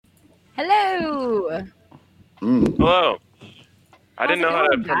Hello. Hello. I didn't How's know it how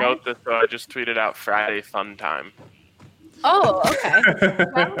to going, promote this, so I just tweeted out Friday Fun Time. Oh, okay.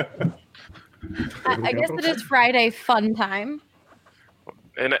 Well, I guess it is Friday fun time.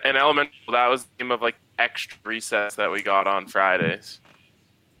 In elementary, that was the name of like extra recess that we got on Fridays.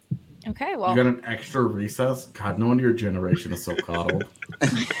 Okay, You well, got an extra recess? God, no wonder your generation is so coddled.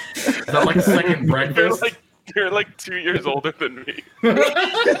 Is that like a second breakfast? You're like 2 years older than me.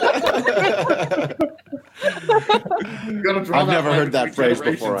 I've never heard that phrase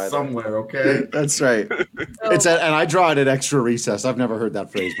before either. Somewhere, okay? That's right. And I draw it at extra recess. I've never heard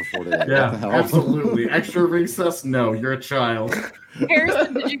that phrase before today. Yeah, What the hell? absolutely. Extra recess? No, you're a child.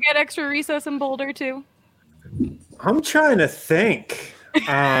 Harrison, did you get extra recess in Boulder too? I'm trying to think.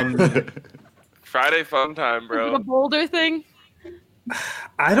 Friday Fun Time, Was it a bro. Boulder thing?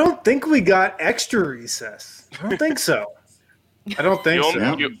 I don't think we got extra recess. I don't think so. I don't think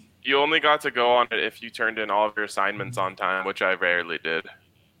so. You only got to go on it if you turned in all of your assignments on time, which I rarely did.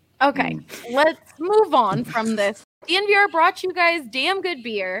 Okay, let's move on from this. DNVR brought you guys damn good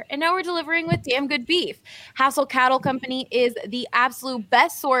beer, and now we're delivering with damn good beef. Hassel Cattle Company is the absolute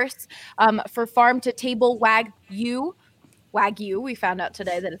best source for farm-to-table Wagyu. Wagyu. We found out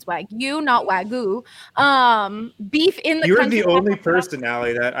today that it's Wagyu, not Wagyu. Beef in the You're country. the only person,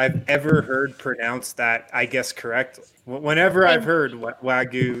 Allie, that I've ever heard pronounce that, I guess, correctly. Whenever I've heard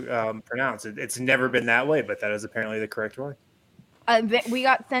Wagyu pronounced, it's never been that way, but that is apparently the correct way. We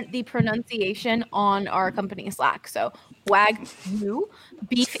got sent the pronunciation on our company Slack. So Wagyu,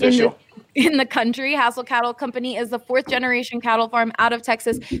 beef in the country. Hassel Cattle Company is the 4th generation cattle farm out of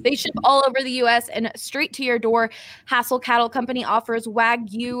Texas. They ship all over the U.S. and straight to your door. Hassel Cattle Company offers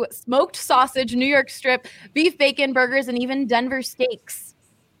Wagyu, smoked sausage, New York strip, beef bacon, burgers, and even Denver steaks.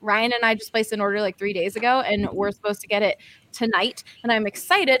 Ryan and I just placed an order like 3 days ago, and we're supposed to get it tonight. And I'm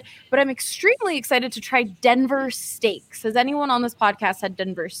excited, but I'm extremely excited to try Denver steaks. Has anyone on this podcast had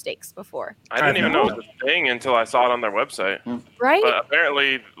Denver steaks before? I didn't even know it was a thing until I saw it on their website. Right? But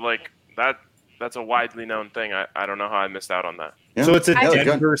apparently, like that's a widely known thing. I don't know how I missed out on that. Yeah. So it's a Yeah,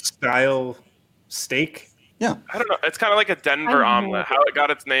 Denver style steak? Yeah. I don't know. It's kind of like a Denver omelet. How it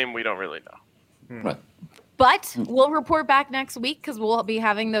got its name, we don't really know. Right. But we'll report back next week because we'll be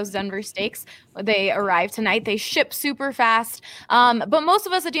having those Denver steaks. They arrive tonight. They ship super fast. But most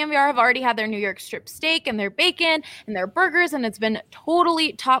of us at DNVR have already had their New York strip steak and their bacon and their burgers, and it's been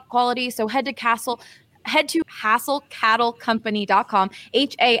totally top quality. So head to HassellCattleCompany.com,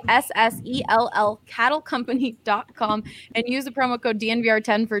 HASSELL cattlecompany.com, and use the promo code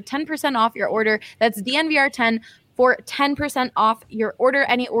DNVR10 for 10% off your order. That's DNVR10 for 10% off your order.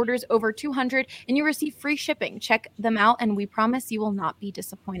 Any orders over 200, and you receive free shipping. Check them out, and we promise you will not be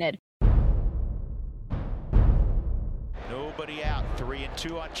disappointed. Nobody out.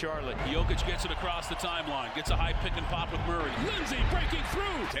 3-2 on Charlotte. Jokic gets it across the timeline. Gets a high pick and pop with Murray. Lindsay breaking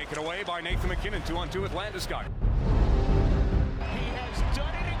through. Taken away by Nathan McKinnon. 2-on-2 with Landeskog. He has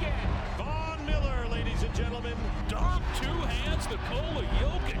done it again. Von Miller, ladies and gentlemen. Dom, 2 hands, Nikola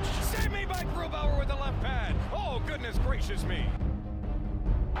Jokic. Save me by Grubauer with the left pad. Oh, goodness gracious me.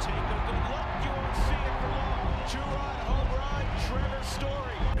 Take a good look. You won't see it for long. Two-run home run. Trevor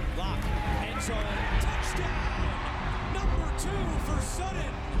Story. Lock. End zone. Touchdown. Number 2 for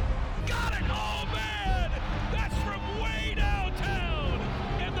Sutton. Got it. Oh, man. That's from way downtown.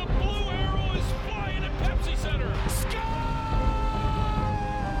 And the blue arrow is flying at Pepsi Center. Score!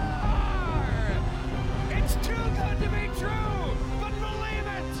 It's too good to be true, but believe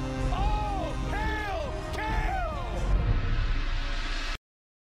it. Oh, hail, Kale!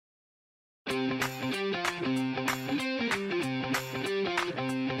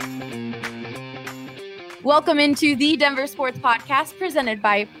 Welcome into the Denver Sports Podcast presented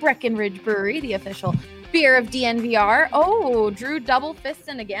by Breckenridge Brewery, the official beer of DNVR. Oh, Drew double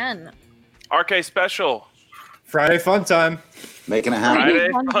fisting again. RK Special. Friday fun time. Making it happen.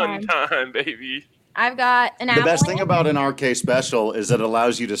 Friday Fun Fun Time, baby. I've got an The best thing Avalanche. about an RK special is that it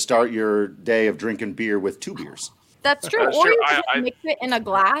allows you to start your day of drinking beer with 2 beers. That's true. That's Or true. you can I- mix it in a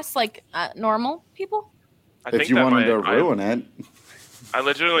glass like normal people. If you want them to ruin it. I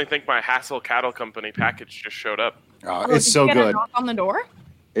legitimately think my Hassel Cattle Company package just showed up. Oh, Did it's you so get a good. knock on the door?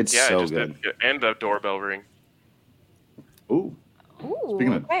 It's Yeah, so it just good. did. And a doorbell ring. Ooh, Ooh,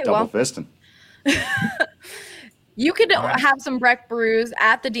 speaking of okay, double fisting. You could have some Breck brews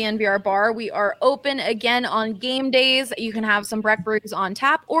at the DNVR bar. We are open again on game days. You can have some Breck brews on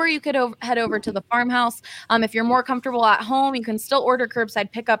tap, or you could head over to the farmhouse. If you're more comfortable at home, you can still order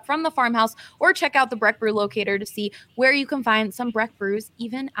curbside pickup from the farmhouse, or check out the Breck Brew locator to see where you can find some Breck brews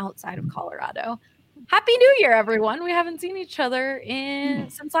even outside of Colorado. Happy New Year, everyone. We haven't seen each other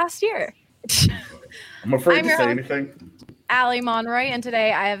since last year. I'm afraid I'm to your say host. anything. Allie Monroy, and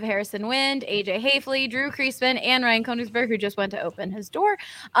today I have Harrison Wind, AJ Hafley, Drew Kreisman, and Ryan Konigsberg, who just went to open his door.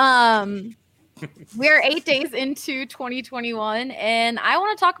 We're 8 days into 2021, and I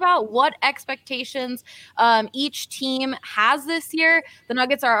want to talk about what expectations each team has this year. The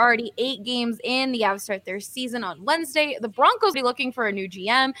Nuggets are already 8 games in. The Avs start their season on Wednesday. The Broncos are looking for a new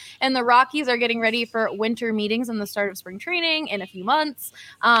GM, and the Rockies are getting ready for winter meetings and the start of spring training in a few months.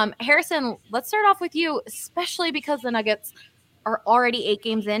 Harrison, let's start off with you, especially because the Nuggets are already 8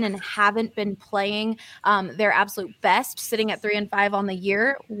 games in and haven't been playing their absolute best, sitting at 3-5 on the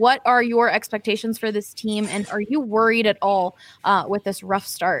year. What are your expectations for this team, and are you worried at all with this rough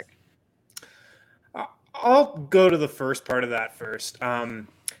start? I'll go to the first part of that first.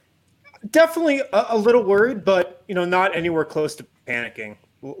 Definitely a little worried, but not anywhere close to panicking.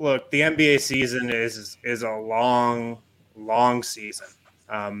 Look, the NBA season is a long season.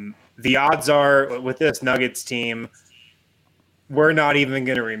 The odds are with this Nuggets team, we're not even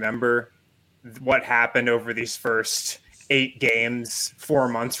going to remember what happened over these first 8 games 4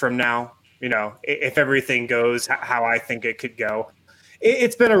 months from now. If everything goes how I think it could go.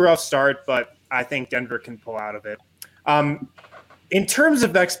 It's been a rough start, but I think Denver can pull out of it. In terms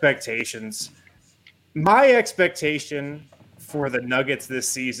of expectations, my expectation for the Nuggets this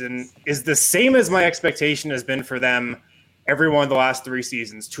season is the same as my expectation has been for them every one of the last 3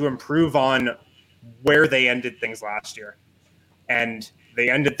 seasons, to improve on where they ended things last year. And they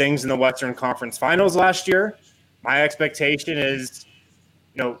ended things in the Western Conference Finals last year. My expectation is,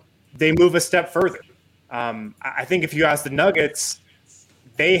 they move a step further. I think if you ask the Nuggets,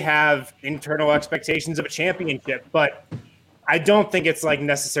 they have internal expectations of a championship, but I don't think it's like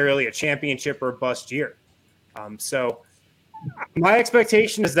necessarily a championship or a bust year. So my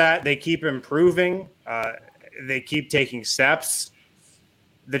expectation is that they keep improving. They keep taking steps.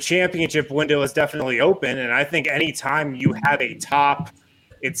 The championship window is definitely open, and I think anytime you have a top,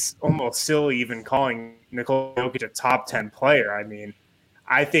 it's almost silly even calling Nikola Jokic a top 10 player. I mean,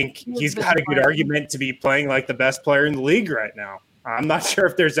 I think he's got a good argument to be playing like the best player in the league right now. I'm not sure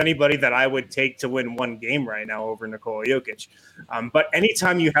if there's anybody that I would take to win one game right now over Nikola Jokic. But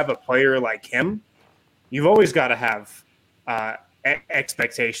anytime you have a player like him, you've always got to have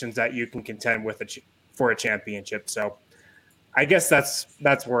expectations that you can contend with for a championship. So I guess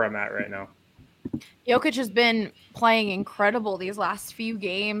that's where I'm at right now. Jokic has been playing incredible these last few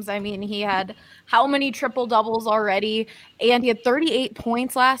games. I mean, he had how many triple doubles already, and he had 38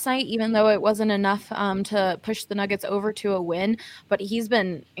 points last night, even though it wasn't enough to push the Nuggets over to a win. But he's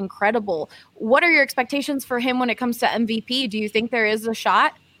been incredible. What are your expectations for him when it comes to MVP? Do you think there is a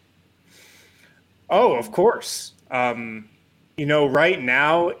shot? Oh, of course. Right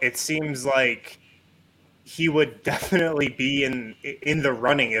now it seems like he would definitely be in the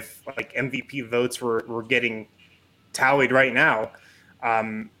running if like MVP votes were getting tallied right now.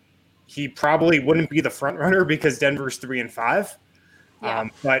 He probably wouldn't be the front runner because Denver's 3-5. Yeah.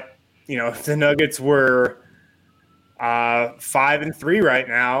 But if the Nuggets were 5-3 right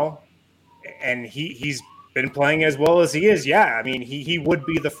now, and he's been playing as well as he is, I mean he would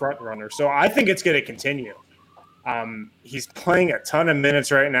be the front runner. So I think it's going to continue. He's playing a ton of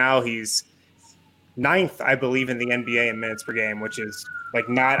minutes right now. He's 9th, I believe, in the NBA in minutes per game, which is like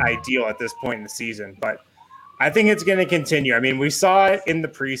not ideal at this point in the season. But I think it's going to continue. I mean, we saw it in the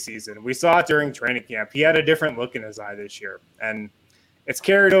preseason. We saw it during training camp. He had a different look in his eye this year, and it's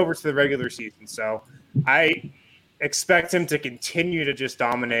carried over to the regular season. So I expect him to continue to just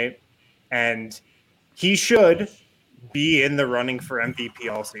dominate, and he should be in the running for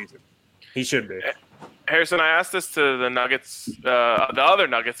MVP all season. He should be. Harrison, I asked this to the Nuggets, the other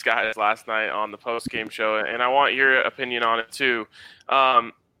Nuggets guys last night on the post-game show, and I want your opinion on it too.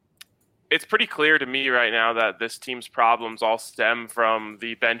 It's pretty clear to me right now that this team's problems all stem from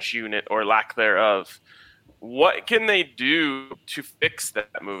the bench unit or lack thereof. What can they do to fix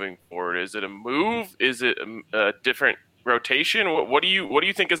that moving forward? Is it a move? Is it a different rotation? What do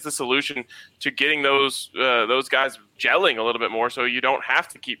you think is the solution to getting those guys gelling a little bit more so you don't have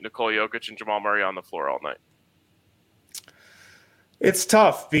to keep Nikola Jokic and Jamal Murray on the floor all night? It's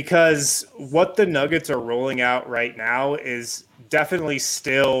tough because what the Nuggets are rolling out right now is definitely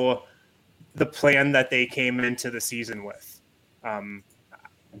still the plan that they came into the season with.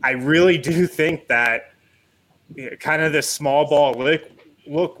 I really do think that kind of this small ball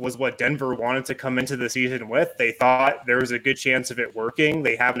look was what Denver wanted to come into the season with. They thought there was a good chance of it working.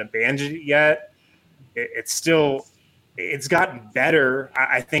 They haven't abandoned it yet. It's gotten better,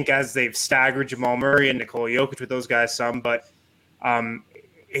 I think, as they've staggered Jamal Murray and Nikola Jokic with those guys some, but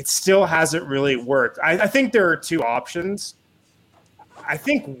it still hasn't really worked. I think there are two options. I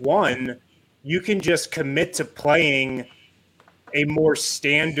think one, you can just commit to playing a more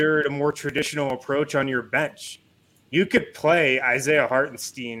standard, a more traditional approach on your bench. You could play Isaiah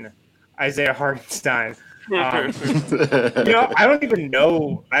Hartenstein. I don't even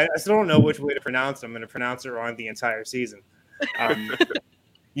know. I still don't know which way to pronounce them. I'm going to pronounce it wrong the entire season.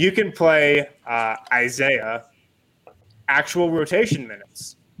 You can play Isaiah actual rotation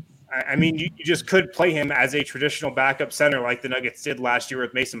minutes. I mean, you just could play him as a traditional backup center like the Nuggets did last year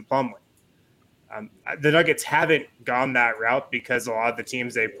with Mason Plumlee. The Nuggets haven't gone that route because a lot of the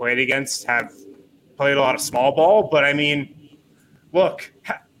teams they played against have played a lot of small ball. But, I mean, look,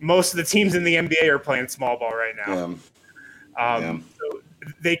 most of the teams in the NBA are playing small ball right now. So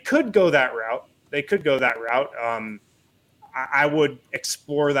they could go that route. I would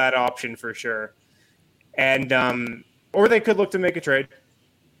explore that option for sure. And or they could look to make a trade.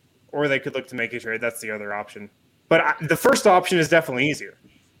 That's the other option. But the first option is definitely easier.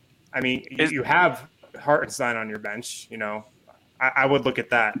 I mean, you have Hartenstein on your bench. You know, I would look at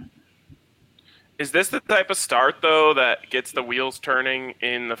that. Is this the type of start, though, that gets the wheels turning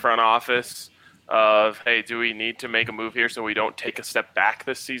in the front office of, hey, do we need to make a move here so we don't take a step back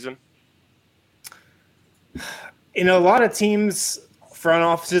this season? In a lot of teams' front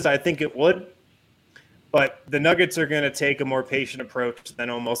offices, I think it would. But the Nuggets are going to take a more patient approach than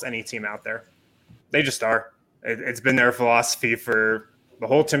almost any team out there. They just are. It's been their philosophy for the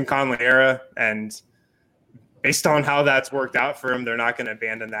whole Tim Conley era, and based on how that's worked out for them, they're not going to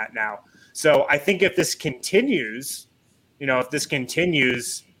abandon that now. So I think if this continues,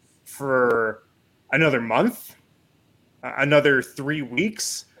 for another month, another 3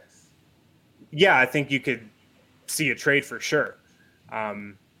 weeks, yeah, I think you could see a trade for sure.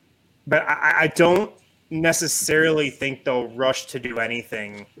 But I don't necessarily think they'll rush to do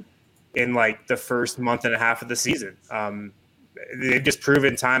anything in like the first month and a half of the season. They've just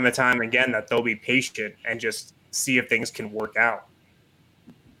proven time and time again that they'll be patient and just see if things can work out.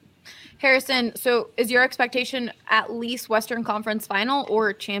 Harrison, so is your expectation at least Western Conference Final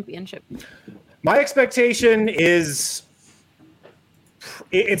or championship? My expectation is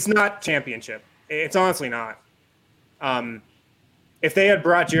it's not championship. It's honestly not. If they had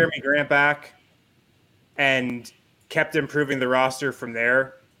brought Jeremy Grant back and kept improving the roster from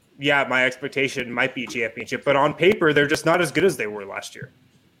there, yeah, my expectation might be championship. But on paper, they're just not as good as they were last year.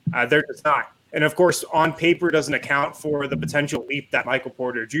 They're just not. And, of course, on paper doesn't account for the potential leap that Michael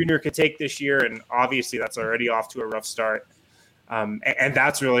Porter Jr. could take this year, and obviously that's already off to a rough start. And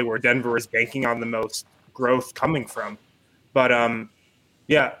that's really where Denver is banking on the most growth coming from. But,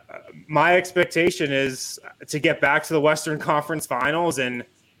 yeah, my expectation is to get back to the Western Conference Finals and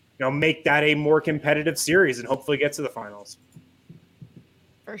make that a more competitive series and hopefully get to the finals.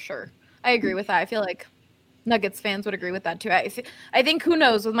 For sure. I agree with that. I feel like Nuggets fans would agree with that too. I think who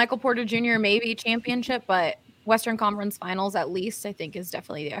knows with Michael Porter Jr. maybe championship, but Western Conference Finals at least I think is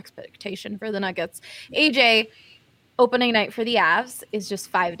definitely the expectation for the Nuggets. AJ, opening night for the Avs is just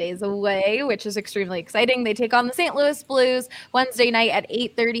 5 days away, which is extremely exciting. They take on the St. Louis Blues Wednesday night at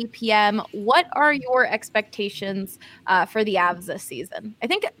 8:30 p.m. What are your expectations for the Avs this season? I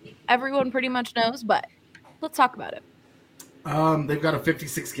think everyone pretty much knows, but let's talk about it. They've got a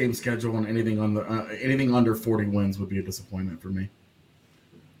 56-game schedule, and anything under 40 wins would be a disappointment for me.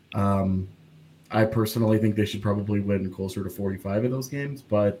 I personally think they should probably win closer to 45 of those games,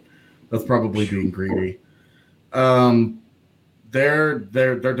 but that's probably being greedy. Their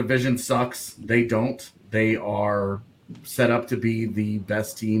division sucks. They don't. They are set up to be the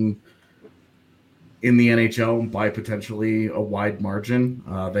best team in the NHL by potentially a wide margin.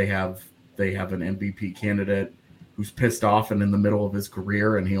 They have an MVP candidate who's pissed off and in the middle of his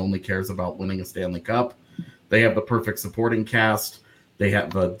career, and he only cares about winning a Stanley Cup. They have the perfect supporting cast. They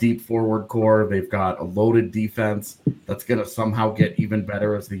have a deep forward core. They've got a loaded defense that's going to somehow get even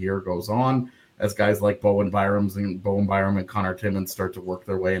better as the year goes on, as guys like Bowen Byram and Connor Timmins start to work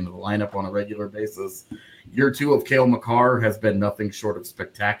their way into the lineup on a regular basis. Year 2 of Cale Makar has been nothing short of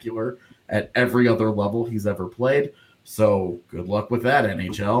spectacular at every other level he's ever played. So good luck with that,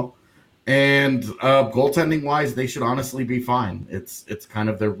 NHL. And goaltending-wise, they should honestly be fine. It's kind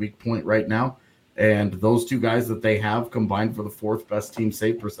of their weak point right now. And those two guys that they have combined for the 4th best team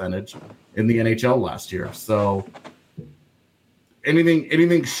save percentage in the NHL last year. So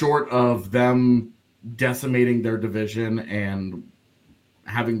anything short of them decimating their division and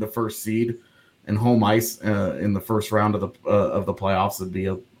having the first seed and home ice in the first round of the playoffs would be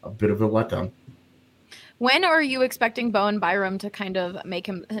a bit of a letdown. When are you expecting Bowen Byram to kind of make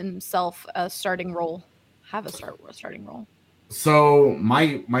himself a starting role? Have a starting role? So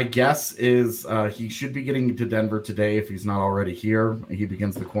my guess is he should be getting to Denver today if he's not already here. He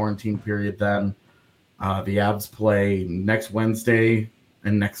begins the quarantine period then. The Avs play next Wednesday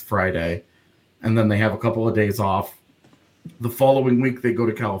and next Friday, and then they have a couple of days off. The following week they go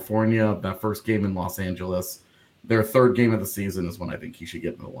to California. That first game in Los Angeles. Their third game of the season is when I think he should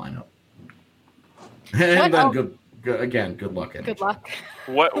get in the lineup. And then good luck. Good luck.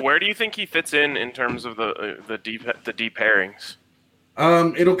 Where do you think he fits in terms of the deep pairings?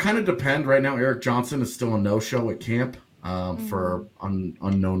 It'll kind of depend. Right now, Eric Johnson is still a no-show at camp for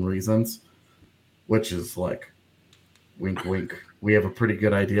unknown reasons, which is like, wink, wink. We have a pretty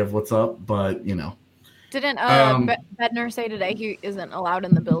good idea of what's up, but you know. Didn't Bednar say today he isn't allowed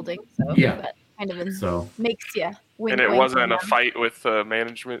in the building? So yeah, that kind of makes you wink. And it wink wasn't a fight with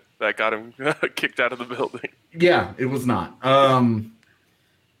management that got him kicked out of the building. Yeah, it was not.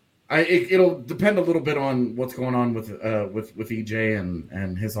 It'll depend a little bit on what's going on with EJ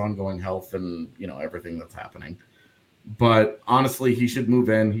and his ongoing health and everything that's happening. But honestly, he should move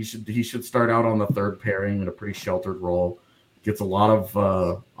in. He should start out on the third pairing in a pretty sheltered role. Gets a lot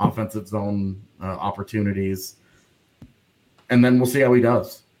of offensive zone opportunities, and then we'll see how he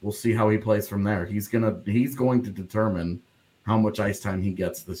does. We'll see how he plays from there. He's going to determine how much ice time he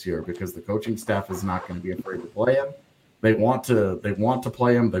gets this year because the coaching staff is not going to be afraid to play him. They want to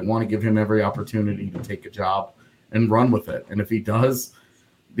play him. They want to give him every opportunity to take a job and run with it. And if he does,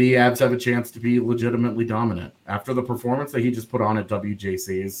 the Avs have a chance to be legitimately dominant. After the performance that he just put on at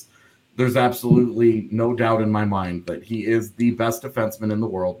WJC's, there's absolutely no doubt in my mind that he is the best defenseman in the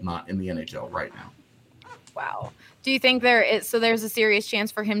world, not in the NHL right now. Wow. Do you think there's a serious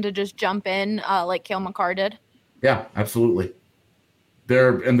chance for him to just jump in like Cale Makar did? Yeah, absolutely.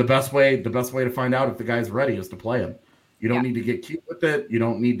 The best way to find out if the guy's ready is to play him. You don't need to get cute with it. You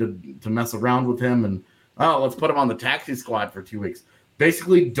don't need to mess around with him and let's put him on the taxi squad for 2 weeks.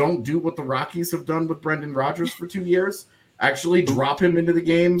 Basically, don't do what the Rockies have done with Brendan Rodgers for 2 years. Actually drop him into the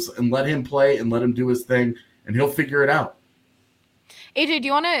games and let him play and let him do his thing, and he'll figure it out. AJ, do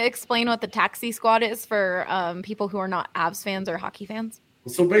you want to explain what the taxi squad is for people who are not Avs fans or hockey fans?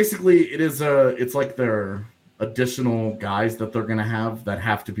 So basically, it's like their additional guys that they're going to have that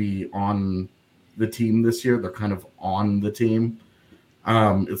have to be on the team this year. They're kind of on the team.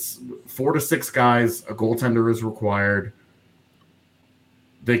 It's 4 to 6 guys. A goaltender is required.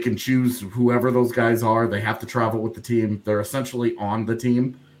 They can choose whoever those guys are. They have to travel with the team. They're essentially on the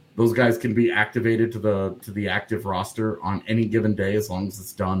team. Those guys can be activated to the active roster on any given day as long as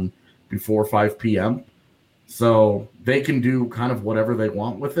it's done before 5 p.m. So they can do kind of whatever they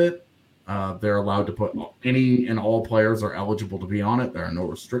want with it. They're allowed to put any and all players are eligible to be on it. There are no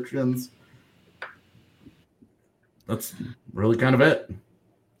restrictions. That's really kind of it.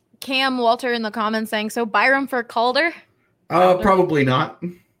 Cam Walter in the comments saying, so Byram for Calder? Probably not.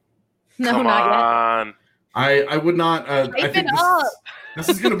 No, Come not on. yet. I would not. I think up. this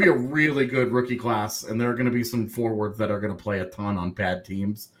is going to be a really good rookie class, and there are going to be some forwards that are going to play a ton on bad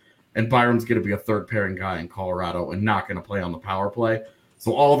teams. And Byram's going to be a third pairing guy in Colorado and not going to play on the power play.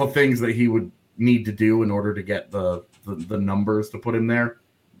 So all the things that he would need to do in order to get the numbers to put him there,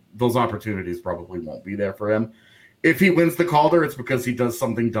 those opportunities probably won't be there for him. If he wins the Calder, it's because he does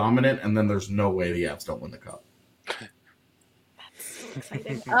something dominant, and then there's no way the Avs don't win the Cup.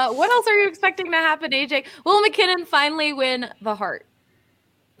 Exciting. What else are you expecting to happen, AJ? Will MacKinnon finally win the Hart?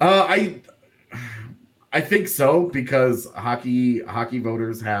 I think so because hockey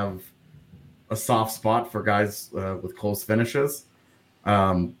voters have a soft spot for guys with close finishes.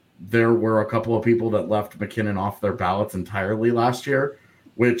 There were a couple of people that left MacKinnon off their ballots entirely last year,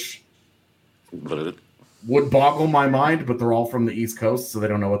 which would boggle my mind, but they're all from the East Coast, so they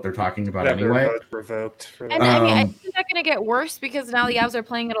don't know what they're talking about anyway. Revoked for that. And I think that's going to get worse because now the Avs are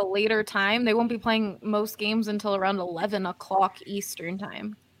playing at a later time. They won't be playing most games until around 11 o'clock Eastern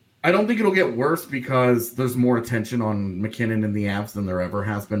time. I don't think it'll get worse because there's more attention on MacKinnon and the Avs than there ever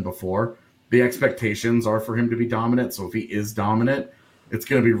has been before. The expectations are for him to be dominant, so if he is dominant, it's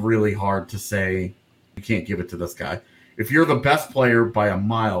going to be really hard to say you can't give it to this guy. If you're the best player by a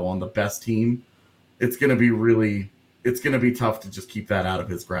mile on the best team, it's going to be tough to just keep that out of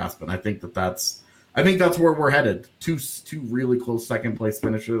his grasp. And I think that's where we're headed. Two really close second place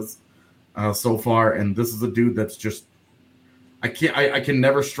finishes so far. And this is a dude that's just, I can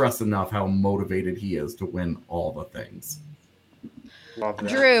never stress enough how motivated he is to win all the things. Love that.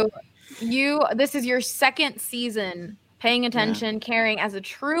 Drew, this is your second season paying attention, caring as a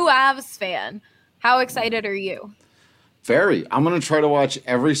true Avs fan. How excited are you? Very. I'm going to try to watch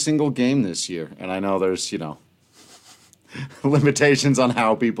every single game this year. And I know there's, limitations on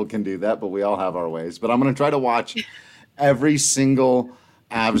how people can do that, but we all have our ways. But I'm going to try to watch every single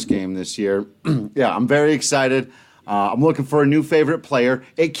Avs game this year. Yeah, I'm very excited. I'm looking for a new favorite player.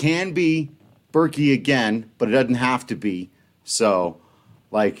 It can be Berkey again, but it doesn't have to be. So,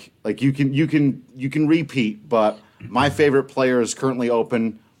 like you can repeat, but my favorite player is currently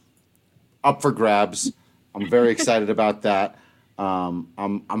up for grabs. I'm very excited about that.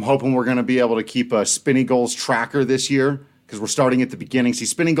 I'm hoping we're going to be able to keep a spinning goals tracker this year because we're starting at the beginning. See,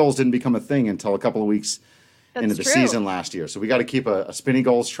 spinning goals didn't become a thing until a couple of weeks into the season last year. So we got to keep a spinning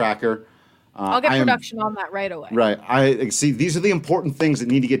goals tracker. I'll get production on that right away. Right. I see. These are the important things that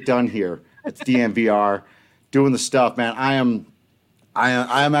need to get done here at the DNVR, doing the stuff, man.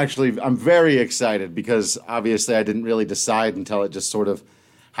 I'm very excited because obviously I didn't really decide until it just sort of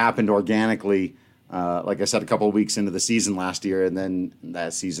happened organically. Like I said, a couple of weeks into the season last year, and then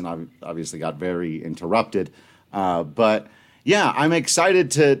that season obviously got very interrupted. But yeah, I'm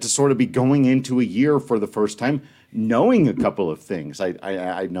excited to sort of be going into a year for the first time, knowing a couple of things.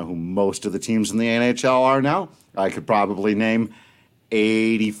 I know who most of the teams in the NHL are now. I could probably name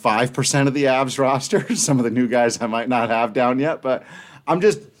 85% of the Avs roster. Some of the new guys I might not have down yet, but I'm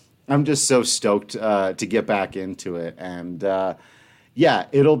just so stoked to get back into it. And yeah,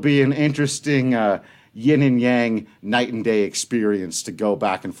 it'll be an interesting yin and yang, night and day experience to go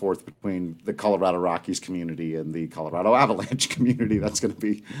back and forth between the Colorado Rockies community and the Colorado Avalanche community.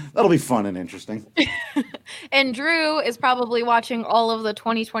 That'll be fun and interesting. And Drew is probably watching all of the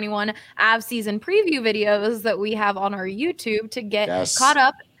 2021 Avs season preview videos that we have on our YouTube to get caught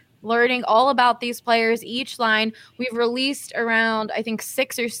up, learning all about these players, each line. We've released around, I think,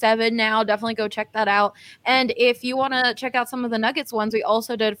 6 or 7 now. Definitely go check that out. And if you want to check out some of the Nuggets ones, we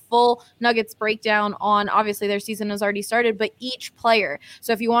also did full Nuggets breakdown on, obviously their season has already started, but each player.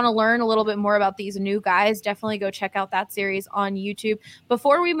 So if you want to learn a little bit more about these new guys, definitely go check out that series on YouTube.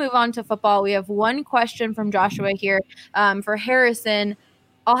 Before we move on to football, we have one question from Joshua here for Harrison.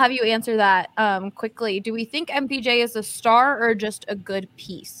 I'll have you answer that quickly. Do we think MPJ is a star or just a good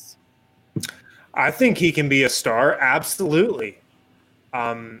piece? I think he can be a star. Absolutely.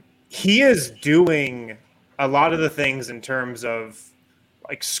 He is doing a lot of the things in terms of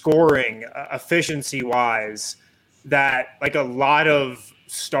like scoring efficiency wise that like a lot of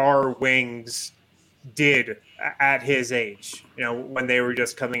star wings did at his age, when they were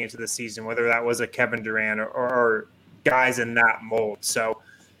just coming into the season, whether that was a Kevin Durant or guys in that mold. So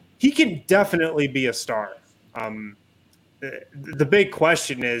he can definitely be a star. The big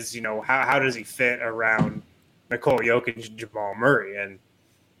question is, how does he fit around Nikola Jokic and Jamal Murray? And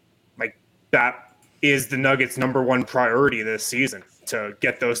like that is the Nuggets' number one priority this season, to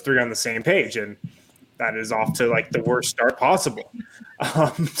get those three on the same page. And that is off to like the worst start possible.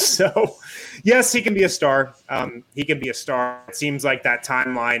 So yes, he can be a star. He can be a star. It seems like that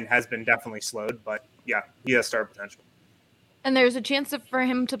timeline has been definitely slowed, but yeah, he has star potential. And there's a chance for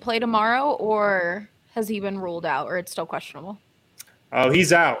him to play tomorrow, or has he been ruled out, or it's still questionable? Oh,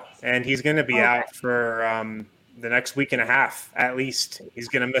 he's out, and he's going to be out for the next week and a half at least. He's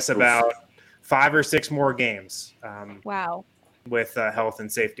going to miss about 5 or 6 more games. Wow. With health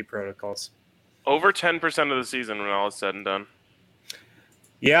and safety protocols. Over 10% of the season when all is said and done.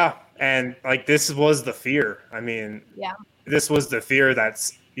 Yeah, and like this was the fear. I mean, this was the fear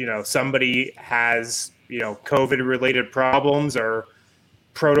that's, somebody has, COVID-related problems or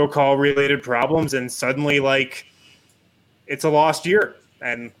protocol-related problems, and suddenly, like, it's a lost year.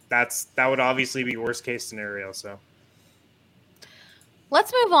 And that would obviously be worst-case scenario, so.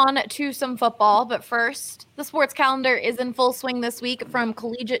 Let's move on to some football, but first, the sports calendar is in full swing this week from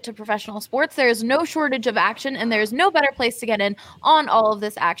collegiate to professional sports. There is no shortage of action, and there's no better place to get in on all of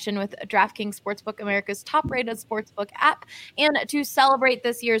this action with DraftKings Sportsbook, America's top-rated sportsbook app. And to celebrate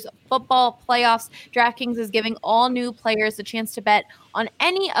this year's football playoffs, DraftKings is giving all new players a chance to bet on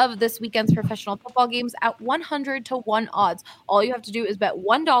any of this weekend's professional football games at 100-1 odds. All you have to do is bet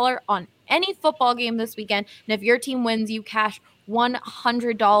 $1 on any football game this weekend, and if your team wins, you cash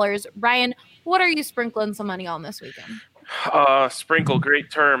 $100. Ryan, what are you sprinkling some money on this weekend? Sprinkle, great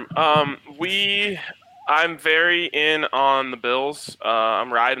term. I'm very in on the Bills.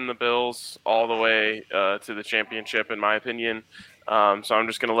 I'm riding the Bills all the way to the championship, in my opinion. So I'm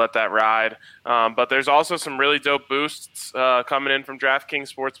just going to let that ride. But there's also some really dope boosts coming in from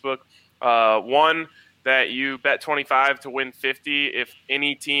DraftKings Sportsbook. One, that you bet 25 to win 50 if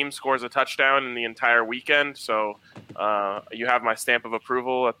any team scores a touchdown in the entire weekend. So you have my stamp of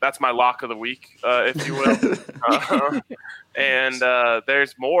approval. That's my lock of the week, if you will. And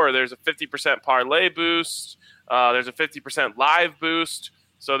there's more. There's a 50% parlay boost. There's a 50% live boost.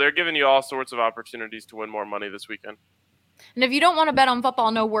 So they're giving you all sorts of opportunities to win more money this weekend. And if you don't want to bet on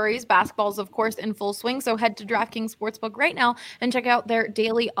football, no worries. Basketball is, of course, in full swing. So head to DraftKings Sportsbook right now and check out their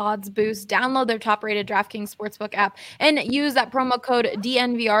daily odds boost. Download their top-rated DraftKings Sportsbook app and use that promo code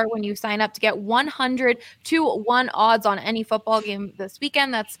DNVR when you sign up to get 100-1 odds on any football game this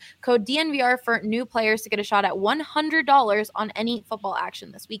weekend. That's code DNVR for new players to get a shot at $100 on any football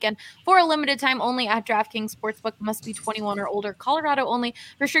action this weekend. For a limited time only at DraftKings Sportsbook. Must be 21 or older. Colorado only.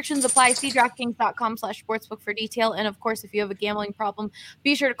 Restrictions apply. See DraftKings.com/sportsbook for detail. And, of course, if you have a gambling problem,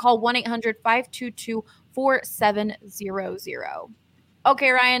 be sure to call 1-800-522-4700.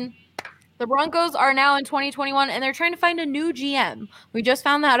 Okay, Ryan, the Broncos are now in 2021, and they're trying to find a new GM. We just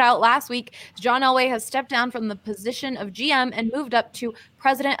found that out last week. John Elway has stepped down from the position of GM and moved up to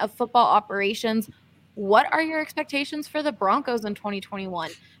president of football operations. What are your expectations for the Broncos in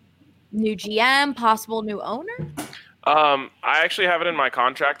 2021? New GM, possible new owner? I actually have it in my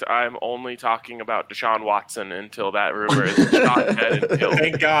contract. I'm only talking about Deshaun Watson until that rumor is shot dead and killed.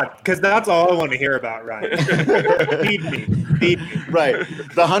 Thank God, because that's all I want to hear about, Ryan. Feed me. Right.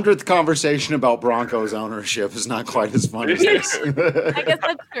 The 100th conversation about Broncos ownership is not quite as fun as this. I guess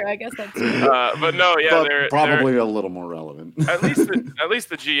that's true. But no, yeah, But they're probably a little more relevant. at least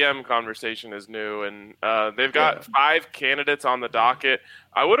the GM conversation is new, and they've got 5 candidates on the docket.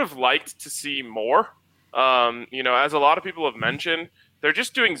 I would have liked to see more. As a lot of people have mentioned, they're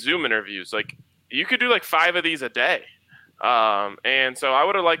just doing Zoom interviews. Like, you could do like 5 of these a day. And so I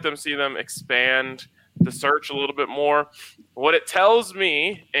would have liked them to see them expand the search a little bit more. What it tells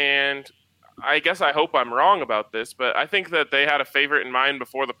me, and I guess I hope I'm wrong about this, but I think that they had a favorite in mind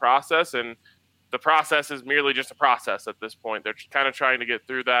before the process, and the process is merely just a process at this point. They're kind of trying to get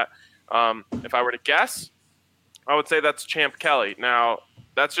through that. If I were to guess, I would say that's Champ Kelly. Now,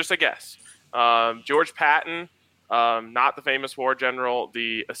 that's just a guess. George Patton, not the famous war general,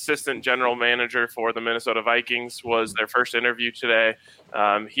 the assistant general manager for the Minnesota Vikings, was their first interview today.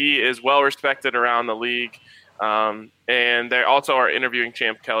 He is well respected around the league. And they also are interviewing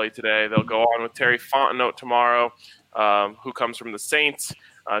Champ Kelly today. They'll go on with Terry Fontenot tomorrow, who comes from the Saints.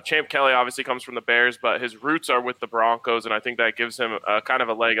 Champ Kelly obviously comes from the Bears, but his roots are with the Broncos, and I think that gives him kind of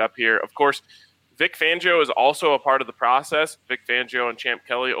a leg up here. Of course, Vic Fangio is also a part of the process. Vic Fangio and Champ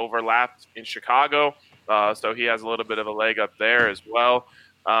Kelly overlapped in Chicago, so he has a little bit of a leg up there as well.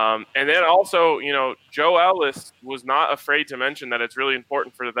 And then also, Joe Ellis was not afraid to mention that it's really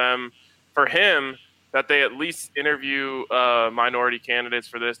important for him, that they at least interview minority candidates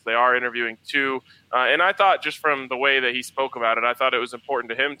for this. They are interviewing 2. And I thought, just from the way that he spoke about it, I thought it was important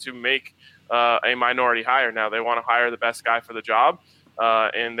to him to make a minority hire. Now, they want to hire the best guy for the job.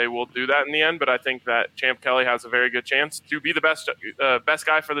 And they will do that in the end, but I think that Champ Kelly has a very good chance to be the best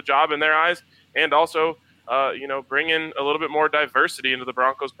guy for the job in their eyes, and also, bring in a little bit more diversity into the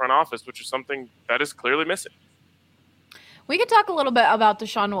Broncos front office, which is something that is clearly missing. We could talk a little bit about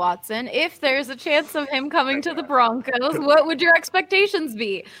Deshaun Watson. If there's a chance of him coming to the Broncos, what would your expectations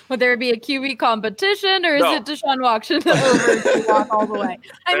be? Would there be a QB competition, or is it Deshaun Watson over Drew Lock all the way?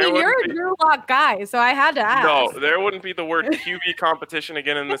 You're a Drew Lock guy, so I had to ask. No, there wouldn't be the word QB competition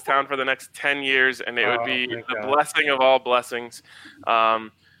again in this town for the next 10 years, and it would be the blessing of all blessings. I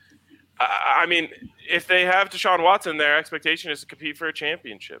mean, if they have Deshaun Watson, their expectation is to compete for a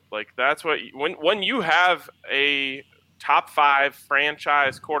championship. Like, that's what when you have a top 5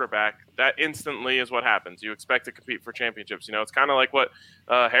 franchise quarterback, that instantly is what happens. You expect to compete for championships. It's kind of like what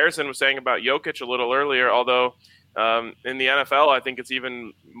Harrison was saying about Jokic a little earlier, although in the NFL, I think it's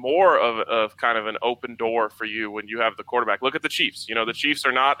even more of kind of an open door for you when you have the quarterback. Look at the Chiefs. The Chiefs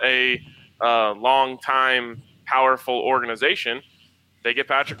are not a long-time, powerful organization. They get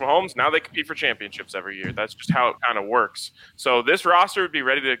Patrick Mahomes. Now they compete for championships every year. That's just how it kind of works. So this roster would be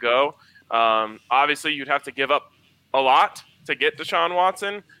ready to go. Obviously, you'd have to give up a lot to get Deshaun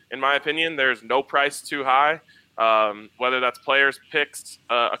Watson. In my opinion, there's no price too high, whether that's players, picks,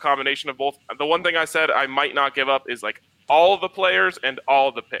 a combination of both. The one thing I said I might not give up is like all the players and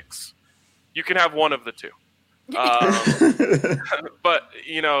all the picks. You can have one of the 2. But,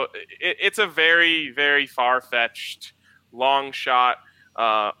 it's a very, very far-fetched, long shot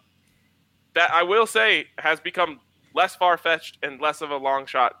that I will say has become less far-fetched and less of a long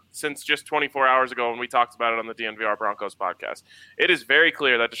shot since just 24 hours ago when we talked about it on the DNVR Broncos podcast. It is very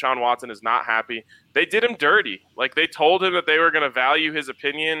clear that Deshaun Watson is not happy. They did him dirty. Like, they told him that they were going to value his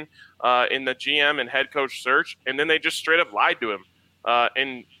opinion in the GM and head coach search, and then they just straight up lied to him.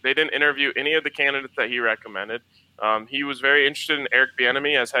 And they didn't interview any of the candidates that he recommended. He was very interested in Eric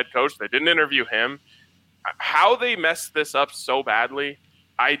Bieniemy as head coach. They didn't interview him. How they messed this up so badly,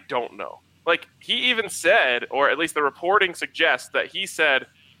 I don't know. Like, he even said, or at least the reporting suggests that he said,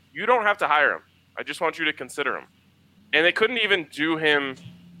 you don't have to hire him. I just want you to consider him. And they couldn't even do him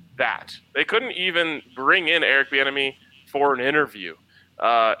that. They couldn't even bring in Eric Bieniemy for an interview.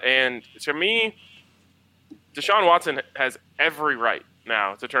 And to me, Deshaun Watson has every right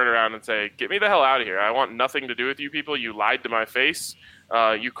now to turn around and say, get me the hell out of here. I want nothing to do with you people. You lied to my face.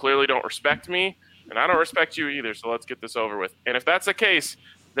 You clearly don't respect me, and I don't respect you either, so let's get this over with. And if that's the case,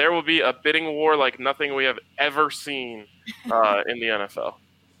 there will be a bidding war like nothing we have ever seen in the NFL.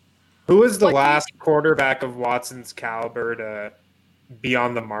 Who is the last quarterback of Watson's caliber to be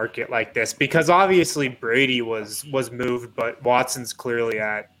on the market like this? Because obviously Brady was moved, but Watson's clearly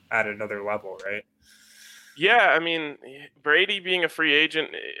at another level, right? Yeah, I mean, Brady being a free agent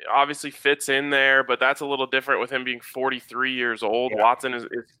obviously fits in there, but that's a little different with him being 43 years old. Yeah. Watson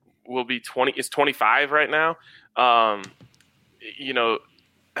is 25 right now.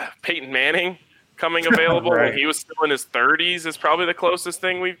 Peyton Manning coming available right. when he was still in his 30s is probably the closest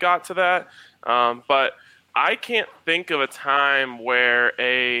thing we've got to that. But I can't think of a time where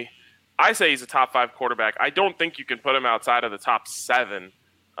I say he's a top 5 quarterback. I don't think you can put him outside of the top 7.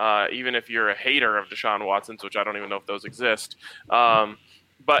 Even if you're a hater of Deshaun Watson's, which I don't even know if those exist. But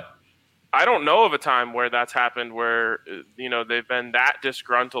I don't know of a time where that's happened where, they've been that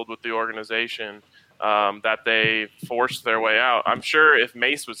disgruntled with the organization that they forced their way out. I'm sure if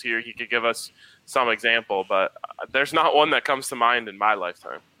Mace was here, he could give us some example, but there's not one that comes to mind in my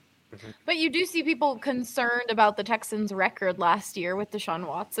lifetime. But you do see people concerned about the Texans' record last year with Deshaun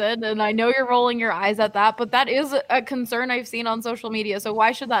Watson, and I know you're rolling your eyes at that, but that is a concern I've seen on social media, so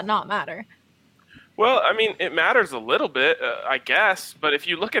why should that not matter? Well, I mean, it matters a little bit, I guess, but if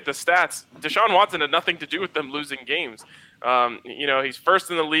you look at the stats, Deshaun Watson had nothing to do with them losing games. He's first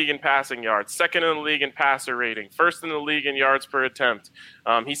in the league in passing yards, second in the league in passer rating, first in the league in yards per attempt.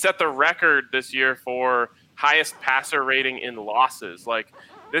 He set the record this year for highest passer rating in losses.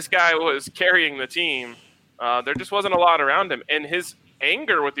 This guy was carrying the team. There just wasn't a lot around him. And his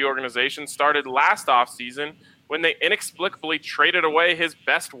anger with the organization started last offseason when they inexplicably traded away his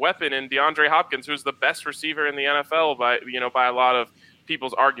best weapon in DeAndre Hopkins, who's the best receiver in the NFL by a lot of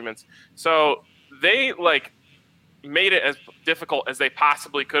people's arguments. So they made it as difficult as they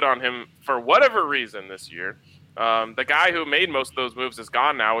possibly could on him for whatever reason this year. The guy who made most of those moves is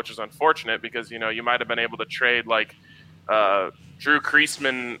gone now, which is unfortunate because, you might have been able to trade Drew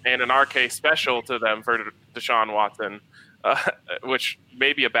Kreisman and an RK special to them for Deshaun Watson, which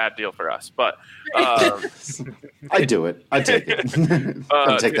may be a bad deal for us. But I'd do it. I'd take it.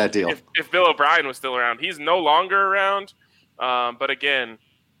 I'd take that deal. If Bill O'Brien was still around, he's no longer around. But again,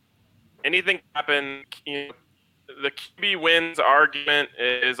 anything can happen. The QB wins argument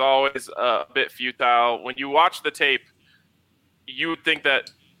is always a bit futile. When you watch the tape, you would think that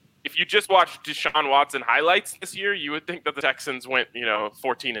if you just watched Deshaun Watson highlights this year, you would think that the Texans went,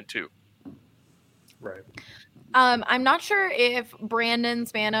 14-2. Right. I'm not sure if Brandon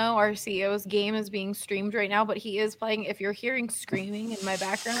Spano, our CEO's game, is being streamed right now, but he is playing. If you're hearing screaming in my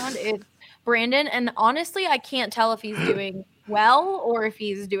background, it's Brandon. And honestly, I can't tell if he's doing well or if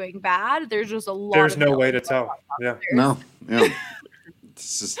he's doing bad. There's just a lot. There's no way to tell. Yeah. No. Yeah.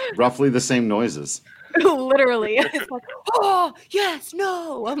 It's just roughly the same noises. Literally. It's like, oh, yes,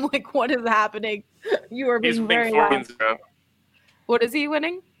 no. I'm like, what is happening? You are being very loud. What is he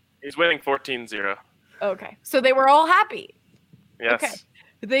winning? He's winning 14-0. Okay. So they were all happy. Yes. Okay.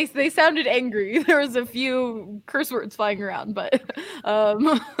 They sounded angry. There was a few curse words flying around, but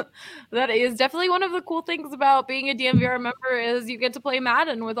that is definitely one of the cool things about being a DNVR member is you get to play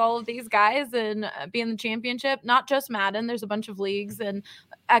Madden with all of these guys and be in the championship. Not just Madden. There's a bunch of leagues and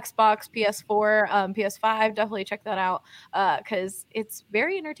Xbox, PS4, PS5. Definitely check that out because it's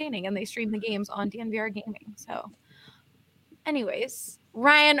very entertaining and they stream the games on DNVR Gaming. So anyways,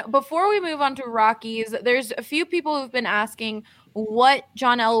 Ryan, before we move on to Rockies, there's a few people who've been asking what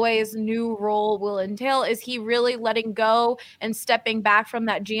John Elway's new role will entail. Is he really letting go and stepping back from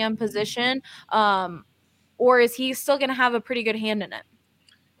that GM position? Or is he still going to have a pretty good hand in it?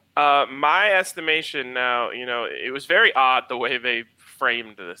 My estimation now, it was very odd the way they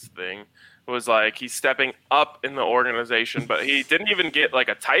framed this thing. It was like he's stepping up in the organization, but he didn't even get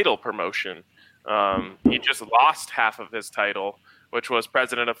a title promotion. He just lost half of his title, which was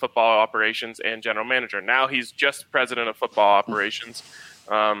president of football operations and general manager. Now he's just president of football operations.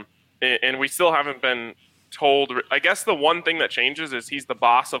 And we still haven't been told. I guess the one thing that changes is he's the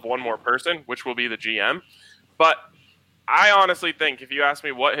boss of one more person, which will be the GM. But I honestly think if you ask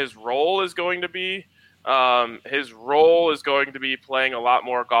me what his role is going to be, his role is going to be playing a lot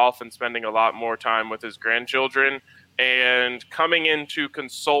more golf and spending a lot more time with his grandchildren and coming in to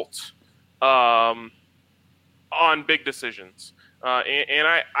consult on big decisions. And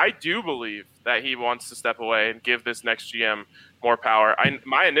I do believe that he wants to step away and give this next GM more power.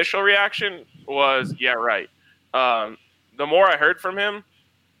 My initial reaction was, yeah, right. The more I heard from him,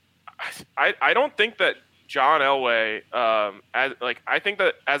 I don't think that John Elway, I think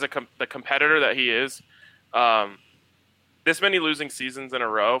that as the competitor that he is, this many losing seasons in a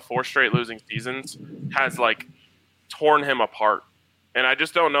row, 4 straight losing seasons, has like torn him apart. And I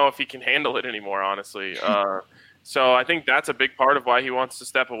just don't know if he can handle it anymore, honestly. So I think that's a big part of why he wants to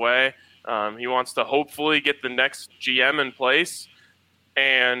step away. He wants to hopefully get the next GM in place,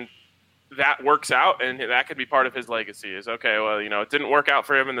 and that works out, and that could be part of his legacy is, okay, well, it didn't work out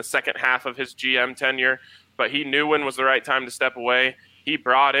for him in the second half of his GM tenure, but he knew when was the right time to step away. He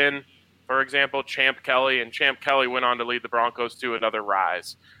brought in, for example, Champ Kelly, and Champ Kelly went on to lead the Broncos to another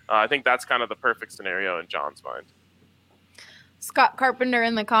rise. I think that's kind of the perfect scenario in John's mind. Scott Carpenter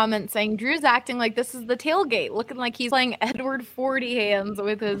in the comments saying, Drew's acting like this is the tailgate, looking like he's playing Edward 40 hands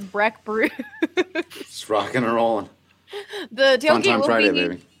with his Breck Brew. It's rocking and rolling. The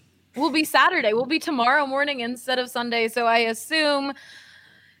tailgate will be Saturday. Will be tomorrow morning instead of Sunday. So I assume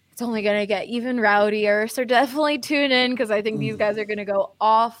it's only going to get even rowdier. So definitely tune in because I think these guys are going to go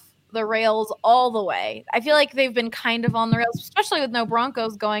off the rails all the way. I feel like they've been kind of on the rails, especially with no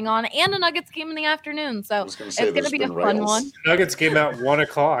Broncos going on and a Nuggets game in the afternoon. So it's going to be a fun one. Nuggets game at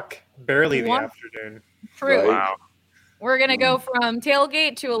 1:00, barely the afternoon. True. Right. Wow. We're going to go from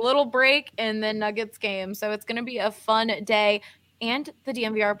tailgate to a little break and then Nuggets game. So it's going to be a fun day. And the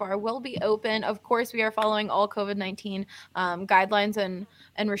DNVR bar will be open. Of course, we are following all COVID-19 guidelines and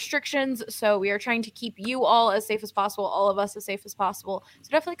restrictions. So we are trying to keep you all as safe as possible, all of us as safe as possible.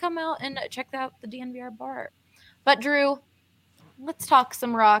 So definitely come out and check out the DNVR bar. But Drew, let's talk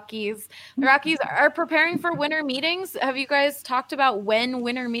some Rockies. The Rockies are preparing for winter meetings. Have you guys talked about when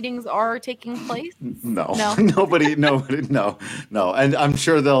winter meetings are taking place? No. Nobody, no. And I'm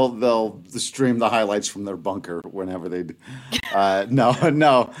sure they'll stream the highlights from their bunker whenever they do.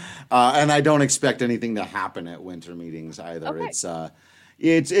 No. And I don't expect anything to happen at winter meetings either. Okay.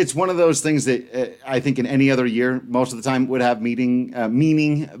 It's one of those things that I think in any other year, most of the time would have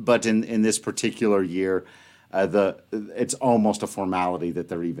meaning, but in this particular year, it's almost a formality that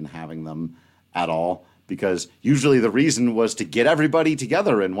they're even having them at all, because usually the reason was to get everybody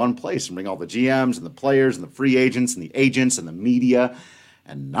together in one place and bring all the GMs and the players and the free agents and the agents and the media,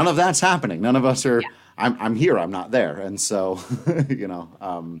 and none of that's happening. None of us are. Yeah. I'm here. I'm not there, and so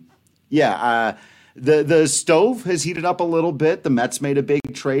The stove has heated up a little bit. The Mets made a big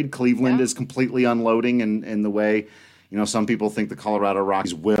trade. Cleveland is completely unloading in the way. Some people think the Colorado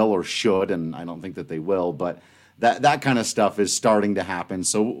Rockies will or should, and I don't think that they will, but that kind of stuff is starting to happen.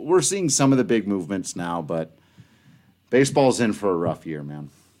 So we're seeing some of the big movements now, but baseball's in for a rough year, man.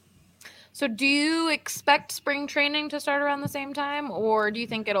 So do you expect spring training to start around the same time, or do you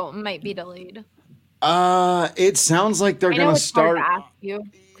think might be delayed? It sounds like they're going to start. Hard to ask you,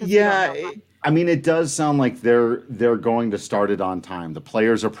 it does sound like they're going to start it on time. The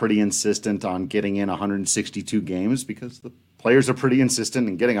players are pretty insistent on getting in 162 games because the players are pretty insistent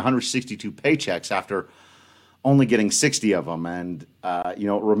in getting 162 paychecks after only getting 60 of them. And,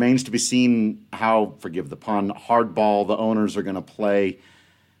 it remains to be seen how, forgive the pun, hardball the owners are going to play.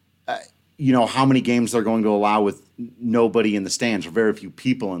 How many games they're going to allow with nobody in the stands or very few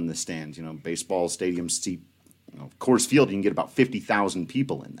people in the stands. Baseball stadiums seat, Coors Field, you can get about 50,000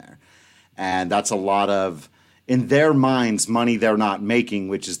 people in there. And that's a lot of, in their minds, money they're not making,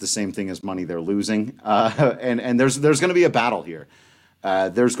 which is the same thing as money they're losing. And there's going to be a battle here.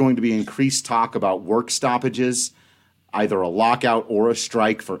 There's going to be increased talk about work stoppages, either a lockout or a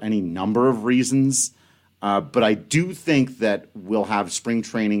strike for any number of reasons. But I do think that we'll have spring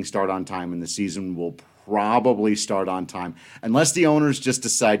training start on time and the season will probably start on time. Unless the owners just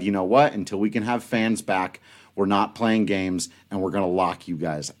decide, until we can have fans back, we're not playing games and we're going to lock you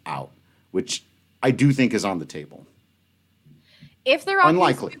guys out, which I do think is on the table.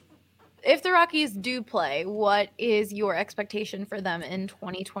 Unlikely. If the Rockies do play, what is your expectation for them in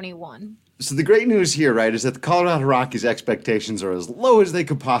 2021? So the great news here, right, is that the Colorado Rockies' expectations are as low as they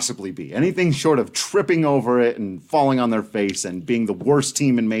could possibly be. Anything short of tripping over it and falling on their face and being the worst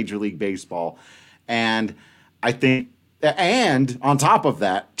team in Major League Baseball. And I think, and on top of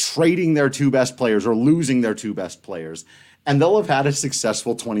that, trading their 2 best players or losing their 2 best players. And they'll have had a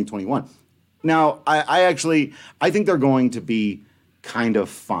successful 2021. Now, I think they're going to be kind of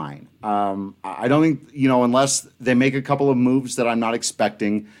fine. I don't think, unless they make a couple of moves that I'm not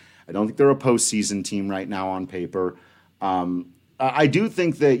expecting, I don't think they're a postseason team right now on paper. I do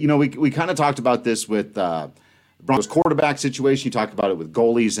think that, we kind of talked about this with Broncos quarterback situation. You talked about it with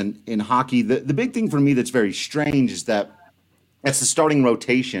goalies and in hockey. The big thing for me that's very strange is that That's the starting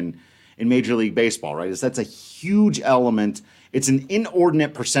rotation in Major League Baseball, right? That's a huge element. It's an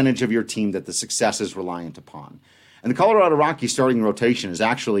inordinate percentage of your team that the success is reliant upon. And the Colorado Rockies starting rotation is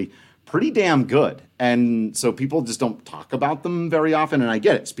actually pretty damn good. And so people just don't talk about them very often. And I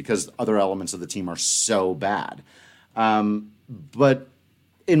get it. It's because other elements of the team are so bad. But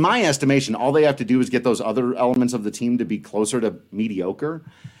in my estimation, all they have to do is get those other elements of the team to be closer to mediocre.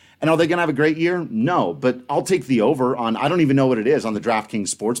 And are they going to have a great year? No, but I'll take the over on, I don't even know what it is on the DraftKings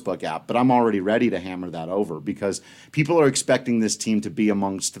Sportsbook app, but I'm already ready to hammer that over because people are expecting this team to be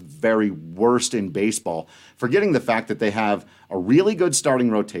amongst the very worst in baseball, forgetting the fact that they have a really good starting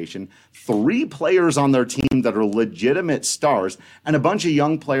rotation, 3 players on their team that are legitimate stars, and a bunch of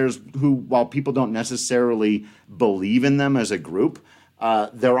young players who, while people don't necessarily believe in them as a group,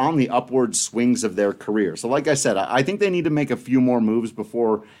 they're on the upward swings of their career. So like I said, I think they need to make a few more moves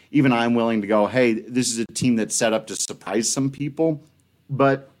before even I'm willing to go, hey, this is a team that's set up to surprise some people.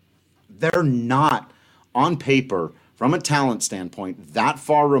 But they're not, on paper, from a talent standpoint, that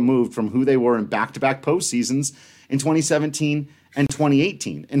far removed from who they were in back-to-back postseasons in 2017 and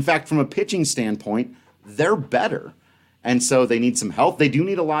 2018. In fact, from a pitching standpoint, they're better. And so they need some help. They do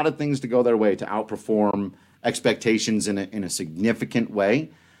need a lot of things to go their way to outperform expectations in a significant way,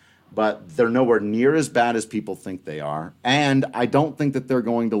 but they're nowhere near as bad as people think they are. And I don't think that they're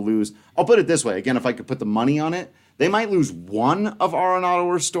going to lose. I'll put it this way. Again, if I could put the money on it, they might lose one of Arenado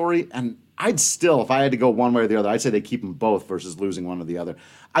or Story, and I'd still, if I had to go one way or the other, I'd say they keep them both versus losing one or the other.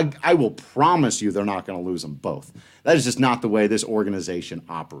 I will promise you they're not going to lose them both. That is just not the way this organization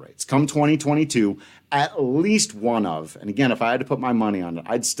operates. Come 2022, at least one of, and again, if I had to put my money on it,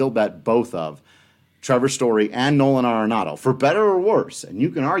 I'd still bet both of Trevor Story and Nolan Arenado, for better or worse, and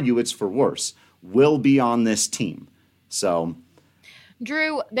you can argue it's for worse, will be on this team. So,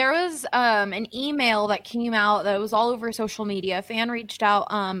 Drew, there was an email that came out that was all over social media. A fan reached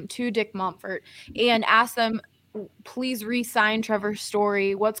out to Dick Monfort and asked them, please re-sign Trevor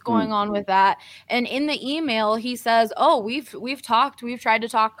Story. What's going on with that? And in the email, he says, "Oh, we've tried to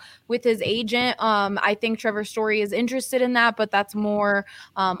talk with his agent. I think Trevor Story is interested in that, but that's more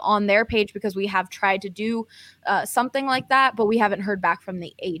on their page because we have tried to do something like that, but we haven't heard back from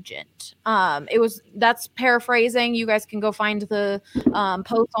the agent." That's paraphrasing. You guys can go find the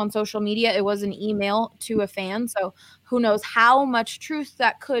post on social media. It was an email to a fan, so who knows how much truth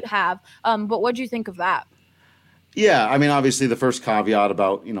that could have. But what do you think of that? Yeah, I mean, obviously the first caveat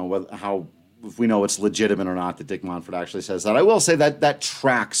about, how, if we know it's legitimate or not, that Dick Monfort actually says that. I will say that that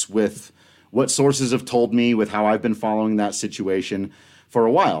tracks with what sources have told me, with how I've been following that situation for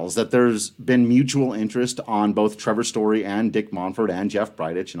a while, is that there's been mutual interest on both Trevor Story and Dick Monfort and Jeff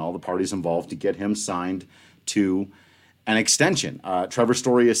Bridich and all the parties involved to get him signed to an extension. Trevor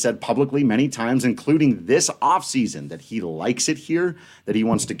Story has said publicly many times, including this offseason, that he likes it here, that he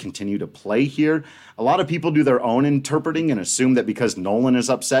wants to continue to play here. A lot of people do their own interpreting and assume that because Nolan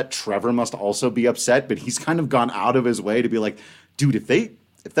is upset, Trevor must also be upset, but he's kind of gone out of his way to be like, dude, if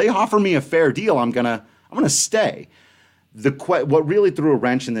they offer me a fair deal, I'm gonna stay. What really threw a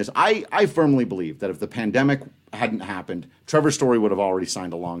wrench in this, I firmly believe that if the pandemic hadn't happened, Trevor Story would have already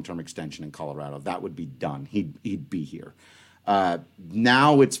signed a long-term extension in Colorado. That would be done. He'd be here.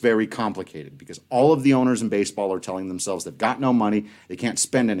 Now it's very complicated because all of the owners in baseball are telling themselves they've got no money, they can't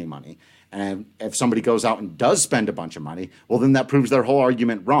spend any money. And if somebody goes out and does spend a bunch of money, well, then that proves their whole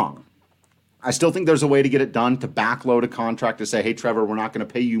argument wrong. I still think there's a way to get it done, to backload a contract, to say, hey, Trevor, we're not going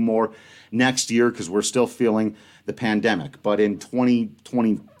to pay you more next year because we're still feeling the pandemic. But in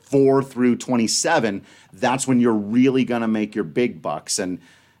 2024 through 27, that's when you're really going to make your big bucks. And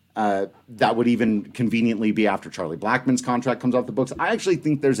that would even conveniently be after Charlie Blackmon's contract comes off the books. I actually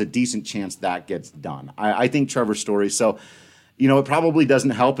think there's a decent chance that gets done. I think Trevor Story. So, it probably doesn't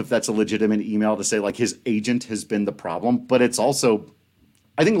help if that's a legitimate email to say, like, his agent has been the problem. But it's also,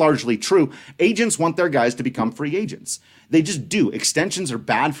 I think, largely true. Agents want their guys to become free agents. They just do. Extensions are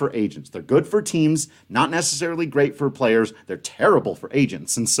bad for agents. They're good for teams, not necessarily great for players. They're terrible for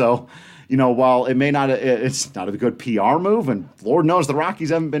agents. And so, while it's not a good PR move, and Lord knows the Rockies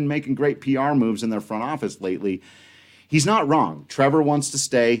haven't been making great PR moves in their front office lately, he's not wrong. Trevor wants to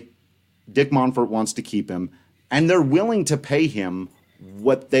stay. Dick Monfort wants to keep him. And they're willing to pay him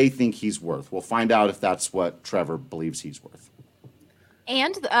what they think he's worth. We'll find out if that's what Trevor believes he's worth.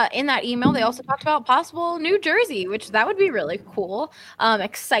 And in that email, they also talked about possible New Jersey, which that would be really cool,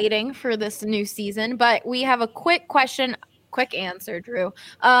 exciting for this new season. But we have a quick question, quick answer, Drew.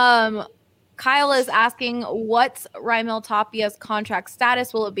 Kyle is asking, what's Raimel Tapia's contract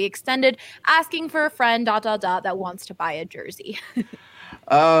status? Will it be extended? Asking for a friend, ... that wants to buy a jersey.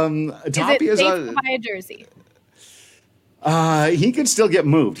 Tapia's is it safe to buy a jersey? He could still get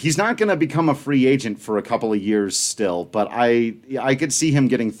moved. He's not going to become a free agent for a couple of years still, but I could see him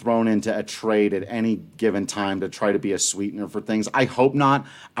getting thrown into a trade at any given time to try to be a sweetener for things. I hope not.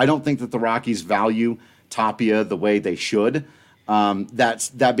 I don't think that the Rockies value Tapia the way they should.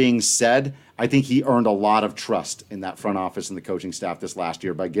 That being said, I think he earned a lot of trust in that front office and the coaching staff this last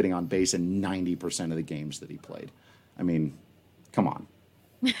year by getting on base in 90% of the games that he played. I mean, come on.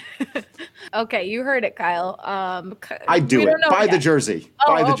 Okay, you heard it, Kyle. I do it. Buy the jersey.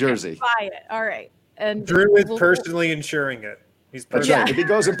 Buy the okay. jersey. Buy it. All right. And Drew is personally insuring it. He's That's personally. right. If he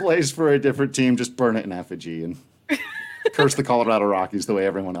goes and plays for a different team, just burn it in effigy and curse the Colorado Rockies the way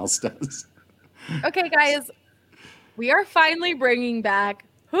everyone else does. Okay, guys, we are finally bringing back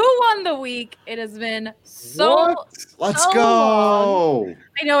Who Won the Week. It has been Let's so go. long.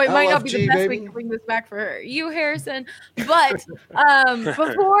 I know it might not be the LFG, best baby. week to bring this back for you, Harrison. But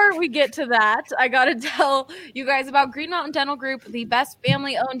before we get to that, I got to tell you guys about Green Mountain Dental Group, the best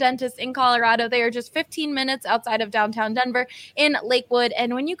family-owned dentist in Colorado. They are just 15 minutes outside of downtown Denver in Lakewood.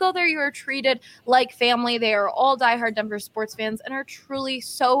 And when you go there, you are treated like family. They are all diehard Denver sports fans and are truly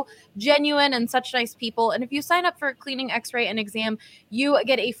so genuine and such nice people. And if you sign up for a cleaning, x-ray, and exam, you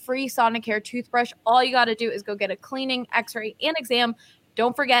get a free Sonicare toothbrush. All you got to do is go get a cleaning, x-ray, and exam.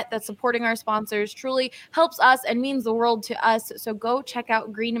 Don't forget that supporting our sponsors truly helps us and means the world to us. So go check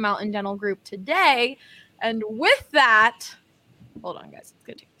out Green Mountain Dental Group today. And with that, hold on, guys. It's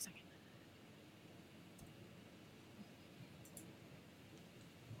going to take a second.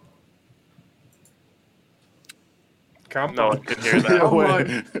 Come No on. one could hear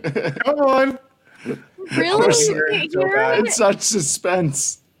that. Come on. Really? course You you're can't so hear bad. it? It's such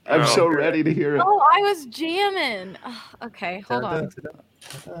suspense. I'm Oh, so okay. ready to hear it. Oh, I was jamming. Oh, okay, hold on.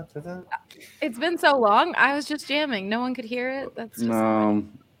 It's been so long. I was just jamming. No one could hear it. That's just No.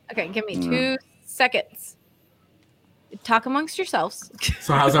 okay. Give me 2 seconds. Talk amongst yourselves.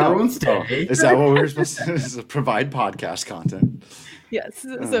 So how's everyone's Oh, day? is that what we're supposed to do? Is to provide podcast content? Yes.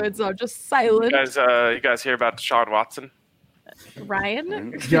 So it's not just silent. You guys hear about Deshaun Watson?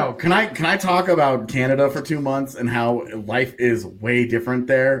 Ryan. Yo, can I talk about Canada for 2 months and how life is way different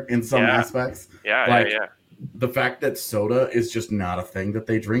there in some Yeah. aspects? Yeah, Like, yeah. The fact that soda is just not a thing that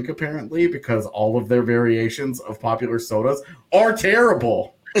they drink apparently because all of their variations of popular sodas are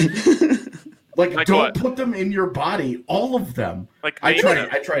terrible. Like Like don't what? put them in your body, all of them. Like I name tried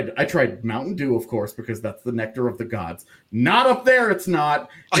them. I tried Mountain Dew, of course, because that's the nectar of the gods. Not up there, it's not.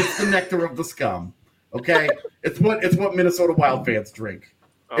 It's the nectar of the scum. Okay? It's what Minnesota Wild fans drink.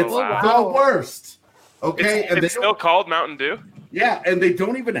 Oh, It's wow. the worst. Okay? It's they still don't- called Mountain Dew? yeah, and they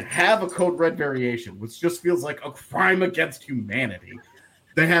don't even have a Code Red variation, which just feels like a crime against humanity.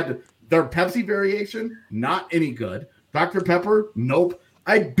 They had their Pepsi variation, not any good. Dr. Pepper, nope.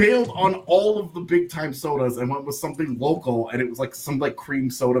 I bailed on all of the big time sodas and went with something local, and it was like some like cream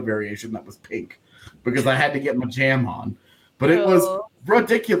soda variation that was pink because I had to get my jam on. But it was Oh.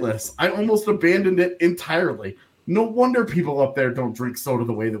 ridiculous. I almost abandoned it entirely. No wonder people up there don't drink soda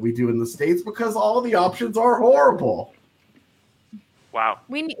the way that we do in the States because all the options are horrible. Wow.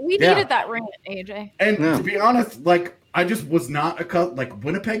 We Yeah. needed that rant, AJ. And Yeah. to be honest, like I just was not like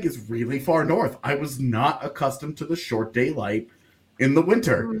Winnipeg is really far north. I was not accustomed to the short daylight in the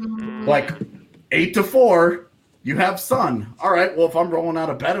winter. Like 8 to 4, you have sun. All right, well if I'm rolling out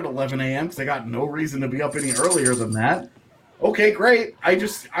of bed at 11 a.m. because I got no reason to be up any earlier than that, okay, great. I'm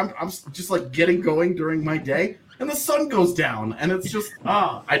just like getting going during my day, and the sun goes down, and it's just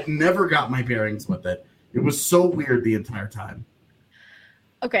I'd never got my bearings with it. It was so weird the entire time.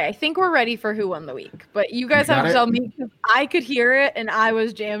 Okay, I think we're ready for Who Won the Week, but you guys You have got to it? tell me because I could hear it and I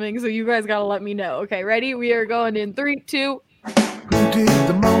was jamming, so you guys got to let me know. Okay, ready? We are going in 3, 2. Who did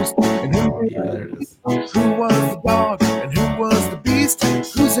the most and who Yeah, there it is. who was the dog and who was the beast?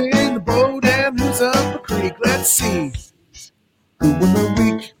 Who's in the boat and who's up the creek? Let's see. Who won the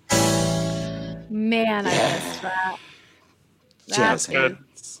week? Man, I missed that. Jazz good.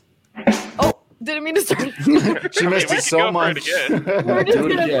 hands. Oh, didn't mean to start. She missed we it could so go for much. it again. We're just Do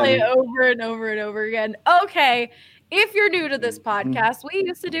it going to play it again. over and over and over again. Okay. If you're new to this podcast, we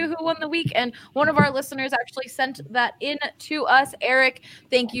used to do Who Won the Week, and one of our listeners actually sent that in to us. Eric,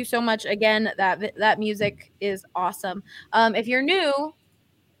 thank you so much again. That music is awesome. If you're new,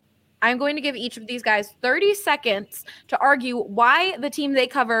 I'm going to give each of these guys 30 seconds to argue why the team they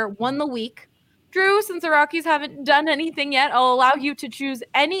cover won the week. Drew, since the Rockies haven't done anything yet, I'll allow you to choose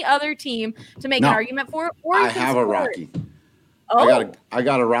any other team to make No. an argument for it. Or you I can have a support. Rocky. Oh, I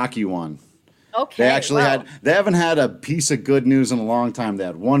got a Rocky one. okay. They actually well, they haven't had a piece of good news in a long time. They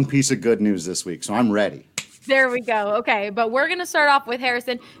had one piece of good news this week, so I'm ready. There we go. Okay, but we're going to start off with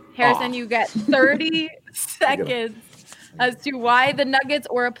Harrison. Harrison, Aw. you get 30 seconds as to why the Nuggets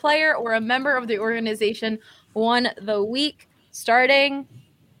or a player or a member of the organization won the week, starting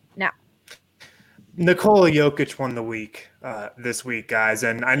now. Nikola Jokic won the week this week, guys.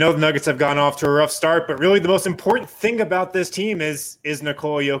 And I know the Nuggets have gone off to a rough start, but really the most important thing about this team is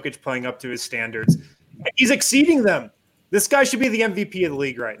Nikola Jokic playing up to his standards. And he's exceeding them. This guy should be the MVP of the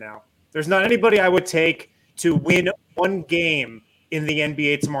league right now. There's not anybody I would take to win one game in the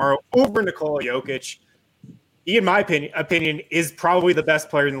NBA tomorrow over Nikola Jokic. He, in my opinion, is probably the best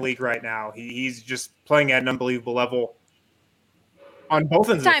player in the league right now. He's just playing at an unbelievable level on both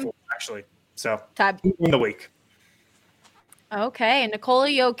ends of the floor, actually. So, in the week. Okay, Nikola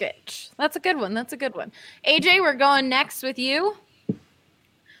Jokic. That's a good one. AJ, we're going next with you.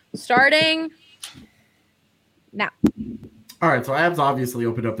 Starting now. All right, so Avs obviously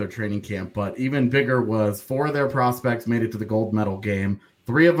opened up their training camp, but even bigger was 4 of their prospects made it to the gold medal game.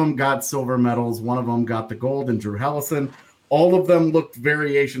 3 of them got silver medals. 1 of them got the gold, and Drew Hellison. All of them looked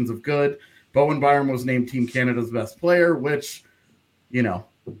variations of good. Bowen Byram was named Team Canada's best player, which,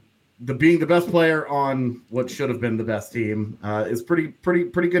 being the best player on what should have been the best team is pretty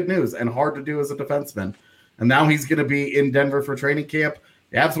good news and hard to do as a defenseman. And now he's going to be in Denver for training camp.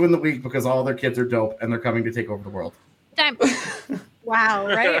 The Avs win the week because all their kids are dope and they're coming to take over the world. Time. Wow,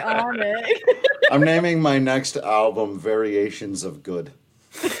 right on it. I'm naming my next album Variations of Good.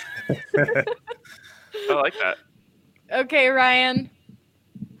 I like that. Okay, Ryan.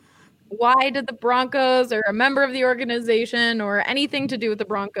 Why did the Broncos or a member of the organization or anything to do with the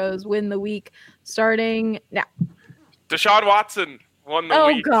Broncos win the week, starting now? Deshaun Watson won the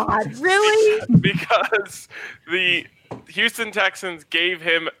week. Oh, God. Really? Because the Houston Texans gave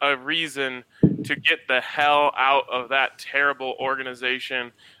him a reason to get the hell out of that terrible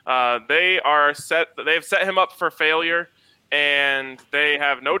organization. They've set him up for failure, and they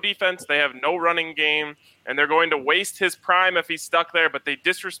have no defense. They have no running game, and they're going to waste his prime if he's stuck there. But they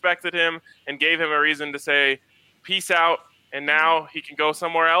disrespected him and gave him a reason to say, peace out, and now he can go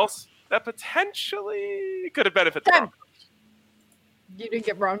somewhere else that potentially could have benefited the Broncos. You didn't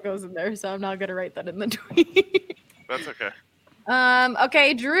get Broncos in there, so I'm not going to write that in the tweet. That's okay.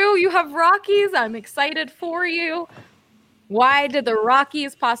 Okay, Drew, you have Rockies. I'm excited for you. Why did the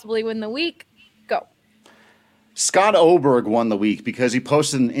Rockies possibly win the week? Go. Scott Oberg won the week because he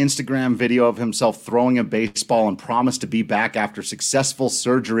posted an Instagram video of himself throwing a baseball and promised to be back after successful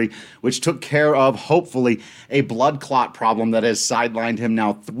surgery, which took care of, hopefully, a blood clot problem that has sidelined him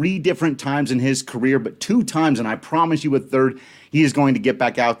now 3 different times in his career, but 2 times, and I promise you a third, he is going to get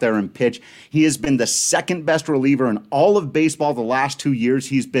back out there and pitch. He has been the second best reliever in all of baseball the last 2 years.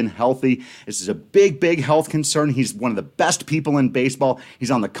 He's been healthy. This is a big, big health concern. He's one of the best people in baseball.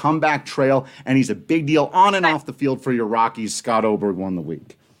 He's on the comeback trail, and he's a big deal on and off the field for your Rockies. Scott Oberg won the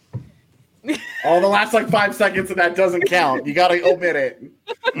week. The last 5 seconds of that doesn't count. You got to omit it.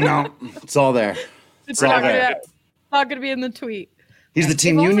 No, it's all there. It's not going to be in the tweet. He's the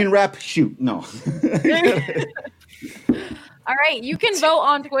team union rep. Shoot, no. All right, you can vote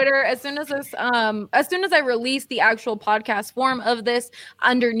on Twitter as soon as I release the actual podcast form of this.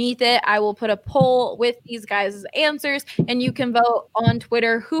 Underneath it, I will put a poll with these guys' answers, and you can vote on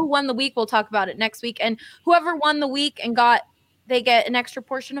Twitter who won the week. We'll talk about it next week, and whoever won the week and they get an extra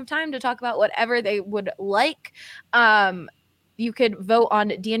portion of time to talk about whatever they would like. You could vote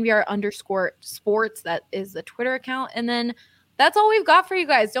on DNVR_sports. That is the Twitter account, and then that's all we've got for you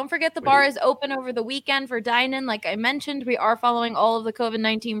guys. Don't forget the bar is open over the weekend for dine-in. Like I mentioned, we are following all of the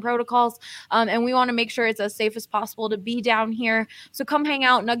COVID-19 protocols, and we want to make sure it's as safe as possible to be down here. So come hang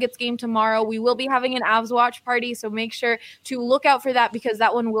out. Nuggets game tomorrow. We will be having an Avs watch party, so make sure to look out for that because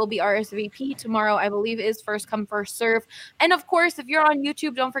that one will be RSVP tomorrow. I believe is first come, first serve. And of course, if you're on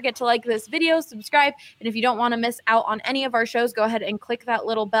YouTube, don't forget to like this video, subscribe, and if you don't want to miss out on any of our shows, go ahead and click that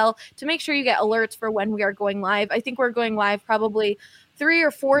little bell to make sure you get alerts for when we are going live. I think we're going live probably 3 or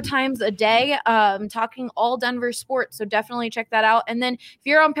 4 times a day, talking all Denver sports. So definitely check that out. And then if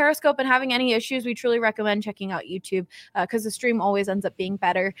you're on Periscope and having any issues, we truly recommend checking out YouTube because the stream always ends up being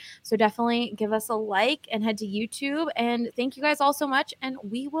better. So definitely give us a like and head to YouTube. And thank you guys all so much. And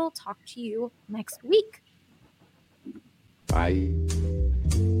we will talk to you next week. Bye.